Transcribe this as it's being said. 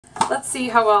Let's see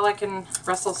how well I can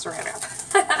wrestle saran wrap.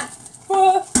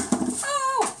 Whoa.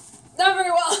 Oh, not very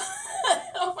well.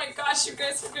 Oh my gosh, you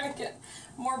guys are going to get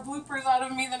more bloopers out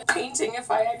of me than painting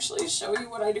if I actually show you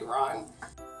what I do wrong.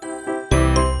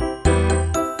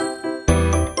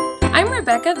 I'm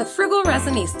Rebecca, the Frugal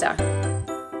Resinista.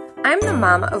 I'm the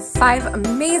mom of 5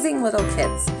 amazing little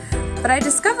kids, but I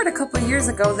discovered a couple years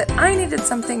ago that I needed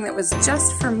something that was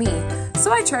just for me,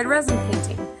 so I tried resin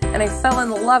painting, and I fell in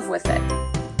love with it.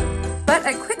 But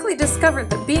I quickly discovered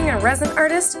that being a resin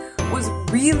artist was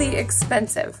really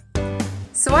expensive.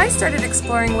 So I started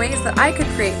exploring ways that I could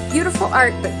create beautiful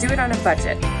art but do it on a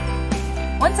budget.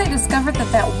 Once I discovered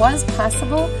that that was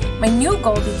possible, my new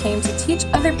goal became to teach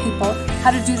other people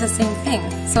how to do the same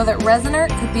thing so that resin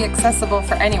art could be accessible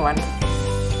for anyone.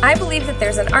 I believe that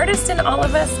there's an artist in all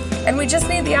of us, and we just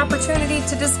need the opportunity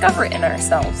to discover it in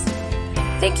ourselves.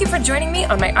 Thank you for joining me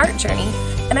on my art journey,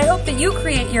 and I hope that you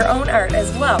create your own art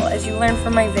as well as you learn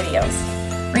from my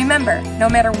videos. Remember, no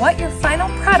matter what your final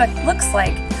product looks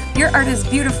like, your art is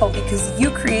beautiful because you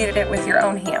created it with your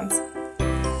own hands.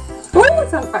 Ooh,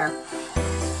 it's on fire.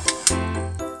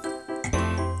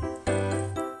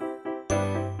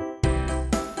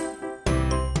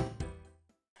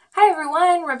 Hi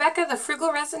everyone, Rebecca the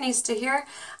Frugal Resinista here.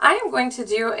 I am going to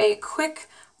do a quick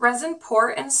resin pour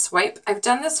and swipe. I've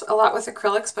done this a lot with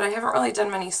acrylics, but I haven't really done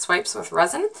many swipes with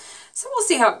resin, so we'll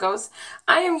see how it goes.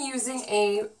 I am using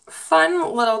a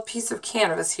fun little piece of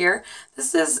canvas here.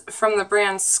 This is from the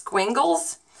brand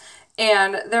Squingles,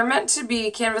 and they're meant to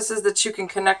be canvases that you can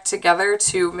connect together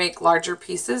to make larger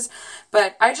pieces,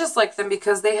 but I just like them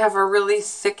because they have a really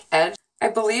thick edge. I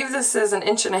believe this is 1.5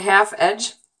 inch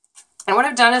edge. And what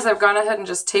I've done is I've gone ahead and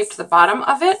just taped the bottom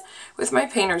of it with my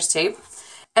painter's tape.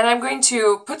 And I'm going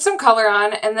to put some color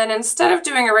on, and then instead of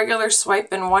doing a regular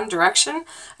swipe in one direction,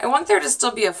 I want there to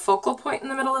still be a focal point in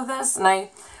the middle of this. And I'm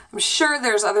sure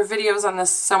there's other videos on this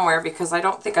somewhere because I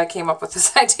don't think I came up with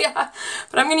this idea.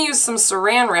 But I'm going to use some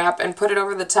saran wrap and put it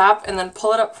over the top and then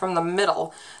pull it up from the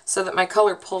middle so that my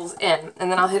color pulls in.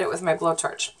 And then I'll hit it with my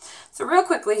blowtorch. So real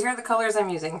quickly, here are the colors I'm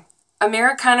using.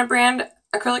 Americana brand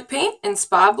acrylic paint in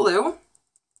Spa Blue,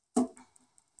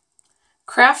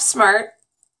 Craft Smart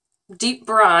Deep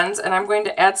Bronze, and I'm going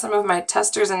to add some of my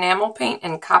Testors enamel paint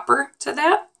in copper to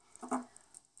that,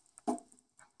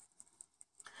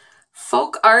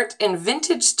 Folk Art in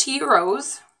Vintage Tea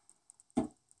Rose,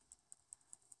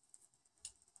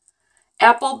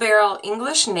 Apple Barrel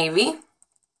English Navy,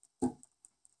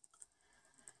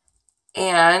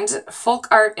 and Folk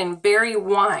Art in Berry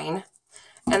Wine.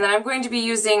 And then I'm going to be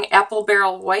using Apple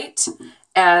Barrel White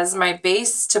as my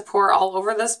base to pour all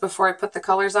over this before I put the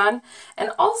colors on. And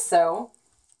also,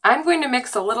 I'm going to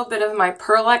mix a little bit of my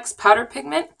Pearl-X powder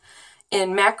pigment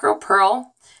in Macro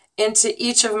Pearl into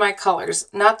each of my colors.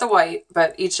 Not the white,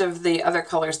 but each of the other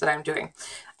colors that I'm doing.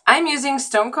 I'm using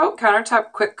Stone Coat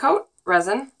Countertop Quick Coat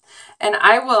resin, and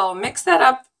I will mix that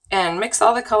up and mix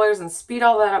all the colors and speed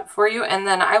all that up for you, and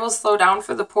then I will slow down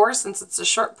for the pour since it's a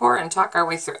short pour and talk our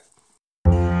way through it.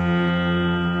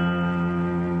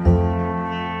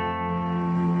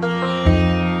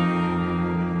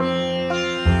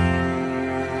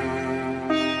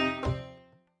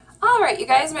 Alright you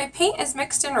guys, my paint is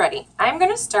mixed and ready. I'm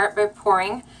going to start by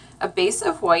pouring a base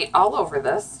of white all over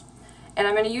this, and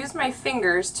I'm going to use my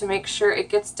fingers to make sure it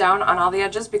gets down on all the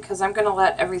edges because I'm going to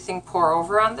let everything pour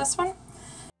over on this one.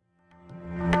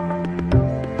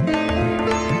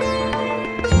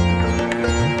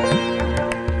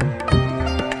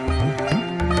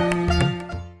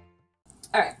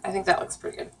 Alright, I think that looks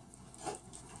pretty good.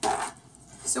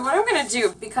 So what I'm going to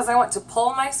do, because I want to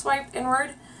pull my swipe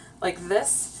inward like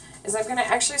this, is I'm going to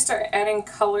actually start adding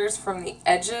colors from the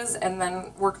edges and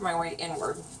then work my way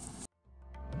inward.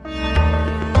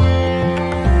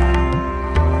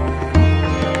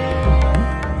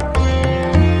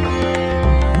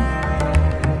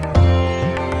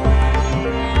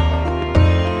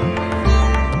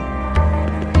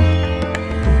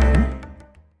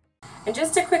 And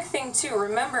just a quick thing too,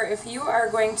 remember if you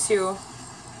are going to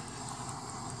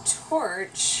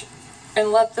torch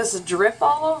and let this drip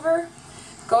all over,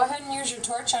 go ahead and use your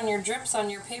torch on your drips on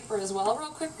your paper as well real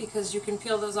quick because you can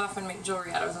peel those off and make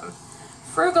jewelry out of them.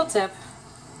 Frugal tip.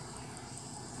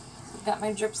 Got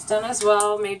my drips done as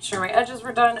well, made sure my edges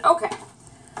were done. Okay,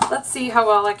 let's see how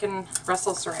well I can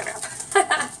wrestle saran wrap.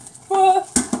 Whoa.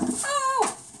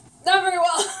 Oh, not very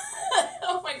well.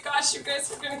 Oh my gosh, you guys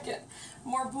are going to get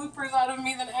more bloopers out of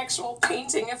me than actual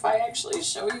painting if I actually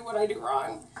show you what I do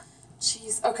wrong.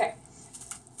 Jeez, okay.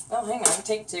 Well, hang on,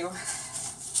 take 2.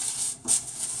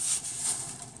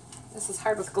 This is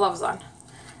hard with gloves on.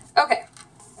 Okay,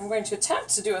 I'm going to attempt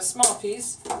to do a small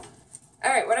piece.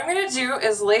 Alright, what I'm going to do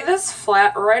is lay this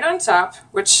flat right on top,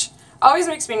 which always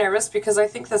makes me nervous because I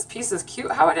think this piece is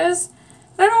cute how it is,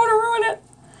 and I don't want to ruin it.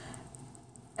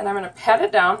 And I'm going to pat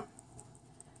it down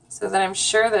so that I'm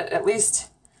sure that at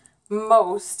least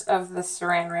most of the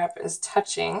saran wrap is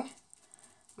touching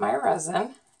my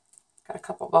resin. Got a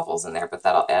couple bubbles in there, but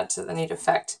that'll add to the neat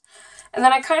effect. And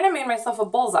then I kind of made myself a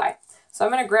bullseye. So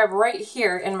I'm going to grab right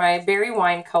here in my berry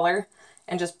wine color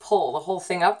and just pull the whole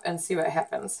thing up and see what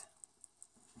happens.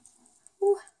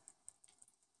 Ooh.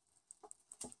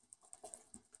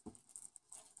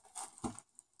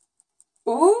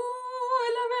 Ooh,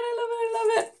 I love it, I love it, I love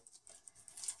it.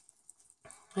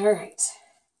 All right.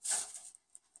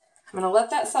 I'm going to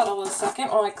let that settle a second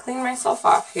while I clean myself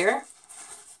off here.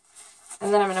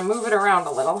 And then I'm going to move it around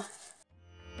a little.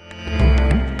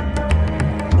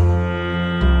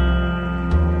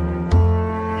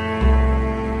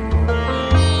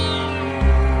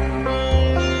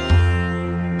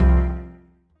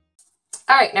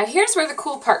 Alright, now here's where the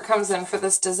cool part comes in for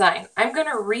this design. I'm going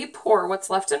to re-pour what's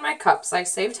left in my cups. I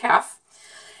saved half.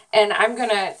 And I'm going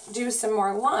to do some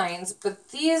more lines,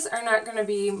 but these are not going to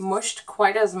be mushed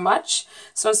quite as much.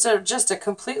 So instead of just a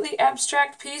completely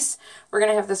abstract piece, we're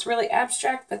going to have this really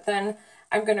abstract, but then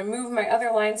I'm going to move my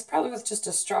other lines, probably with just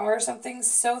a straw or something,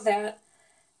 so that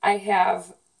I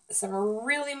have some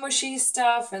really mushy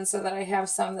stuff and so that I have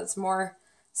some that's more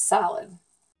solid.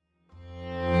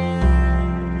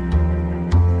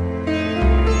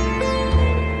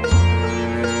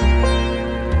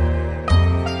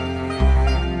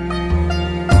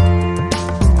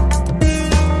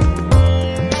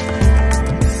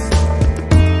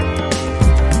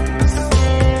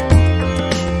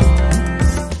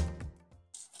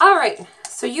 Alright,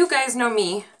 so you guys know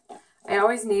me. I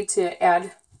always need to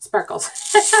add sparkles.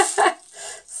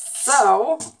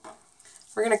 So,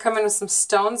 we're going to come in with some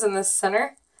stones in this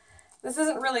center. This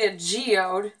isn't really a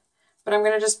geode, but I'm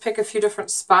going to just pick a few different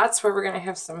spots where we're going to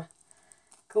have some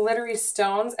glittery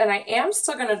stones. And I am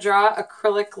still going to draw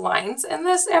acrylic lines in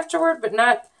this afterward, but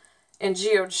not in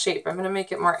geode shape. I'm going to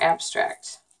make it more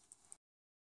abstract.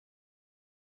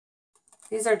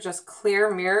 These are just clear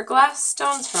mirror glass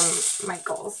stones from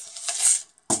Michael's.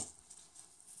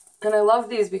 And I love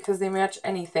these because they match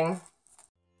anything.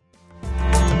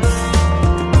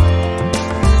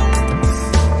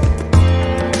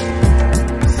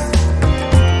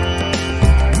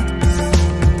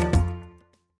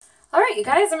 Alright, you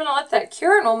guys, I'm going to let that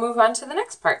cure and we'll move on to the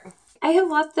next part. I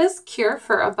have let this cure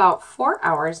for about 4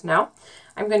 hours now.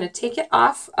 I'm going to take it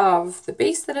off of the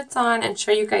base that it's on and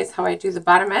show you guys how I do the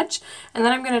bottom edge. And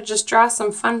then I'm going to just draw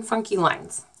some fun, funky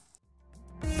lines.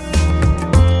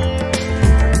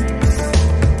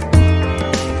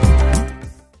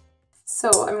 So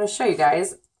I'm going to show you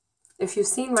guys, if you've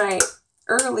seen my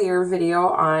earlier video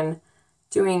on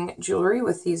doing jewelry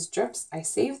with these drips, I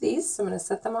saved these. So I'm going to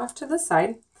set them off to the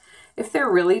side. If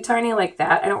they're really tiny like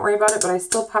that, I don't worry about it, but I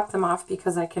still pop them off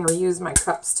because I can reuse my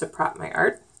cups to prop my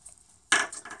art.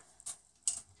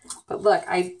 But look,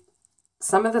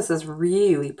 some of this is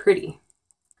really pretty.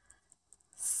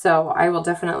 So I will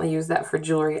definitely use that for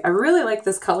jewelry. I really like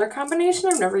this color combination.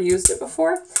 I've never used it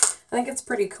before. I think it's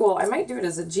pretty cool. I might do it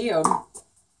as a geode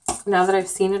now that I've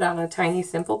seen it on a tiny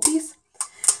simple piece.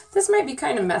 This might be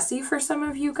kind of messy for some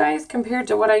of you guys compared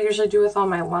to what I usually do with all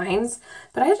my lines,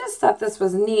 but I just thought this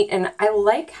was neat, and I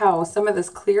like how some of this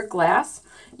clear glass,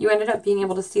 you ended up being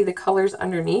able to see the colors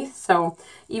underneath. So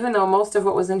even though most of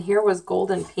what was in here was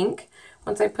gold and pink,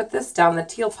 once I put this down, the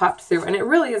teal popped through, and it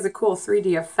really is a cool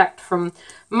 3D effect from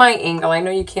my angle. I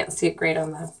know you can't see it great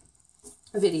on the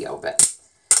video, but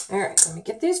all right, let me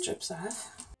get these drips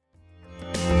off.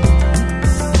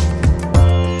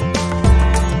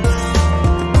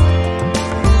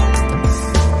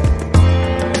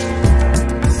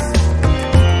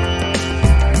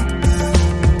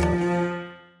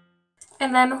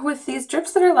 And then with these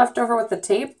drips that are left over with the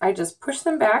tape, I just push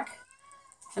them back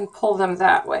and pull them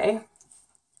that way.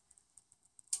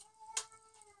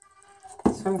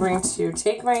 So I'm going to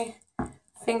take my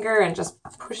finger and just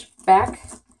push back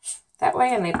that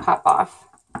way, and they pop off.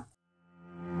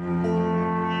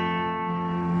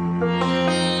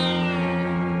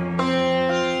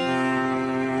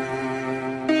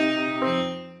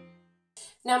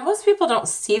 Now, most people don't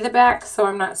see the back, so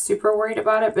I'm not super worried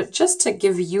about it, but just to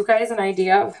give you guys an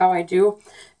idea of how I do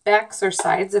backs or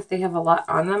sides if they have a lot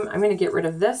on them, I'm going to get rid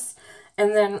of this.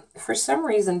 And then for some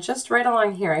reason, just right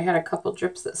along here, I had a couple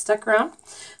drips that stuck around.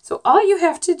 So all you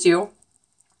have to do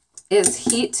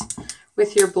is heat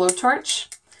with your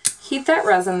blowtorch, heat that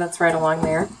resin that's right along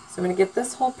there. So I'm going to get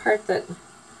this whole part that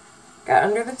got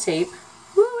under the tape.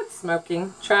 Woo, it's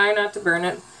smoking. Try not to burn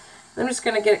it. I'm just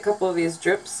going to get a couple of these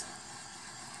drips.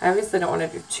 I obviously don't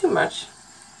want to do too much,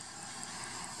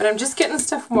 but I'm just getting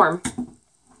stuff warm.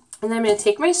 And then I'm going to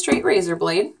take my straight razor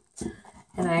blade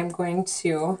and I'm going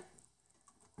to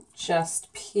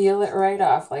just peel it right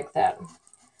off like that.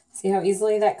 See how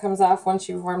easily that comes off once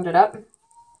you've warmed it up?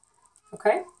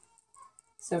 Okay,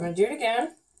 so I'm going to do it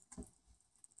again.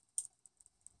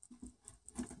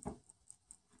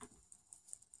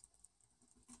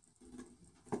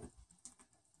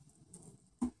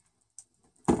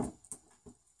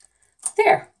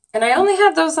 There, and I only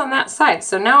had those on that side,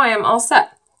 so now I am all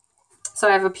set. So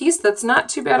I have a piece that's not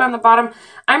too bad on the bottom.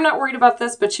 I'm not worried about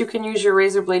this, but you can use your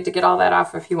razor blade to get all that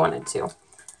off if you wanted to.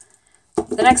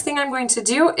 The next thing I'm going to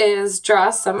do is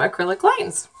draw some acrylic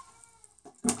lines.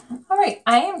 All right,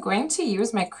 I am going to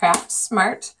use my Craft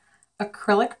Smart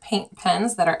acrylic paint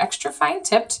pens that are extra fine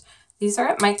tipped. These are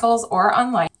at Michael's or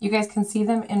online. You guys can see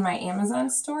them in my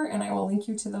Amazon store, and I will link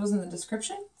you to those in the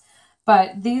description.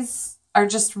 But these are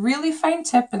just really fine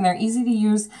tip and they're easy to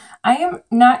use. I am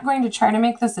not going to try to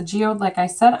make this a geode like I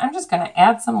said. I'm just going to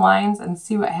add some lines and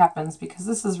see what happens because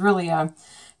this is really a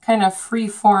kind of free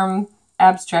form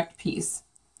abstract piece.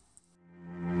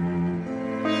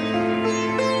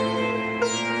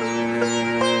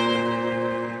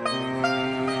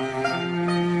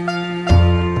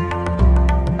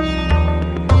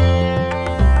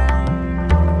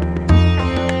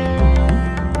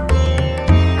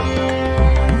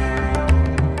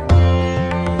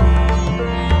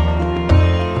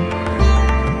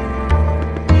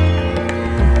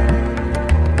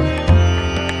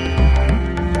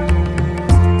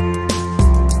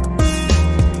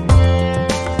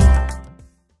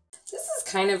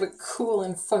 Kind of a cool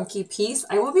and funky piece.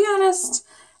 I will be honest,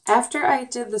 after I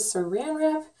did the saran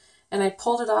wrap and I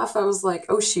pulled it off, I was like,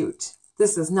 oh shoot,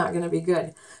 this is not going to be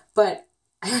good. But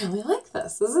I really like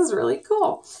this. This is really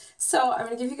cool. So I'm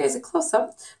going to give you guys a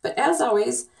close-up. But as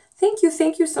always, thank you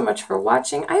so much for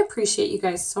watching. I appreciate you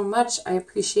guys so much. I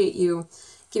appreciate you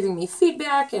giving me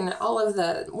feedback and all of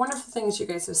the wonderful things you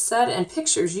guys have said and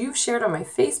pictures you've shared on my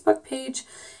Facebook page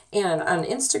and on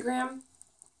Instagram.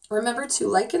 Remember to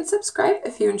like and subscribe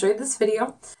if you enjoyed this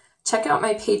video. Check out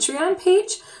my Patreon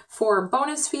page for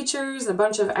bonus features, a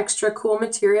bunch of extra cool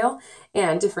material,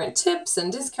 and different tips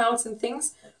and discounts and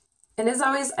things. And as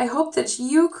always, I hope that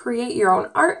you create your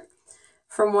own art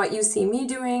from what you see me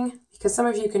doing, because some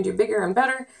of you can do bigger and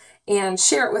better, and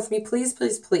share it with me, please,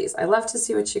 please, please. I love to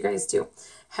see what you guys do.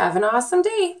 Have an awesome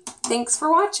day. Thanks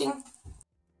for watching.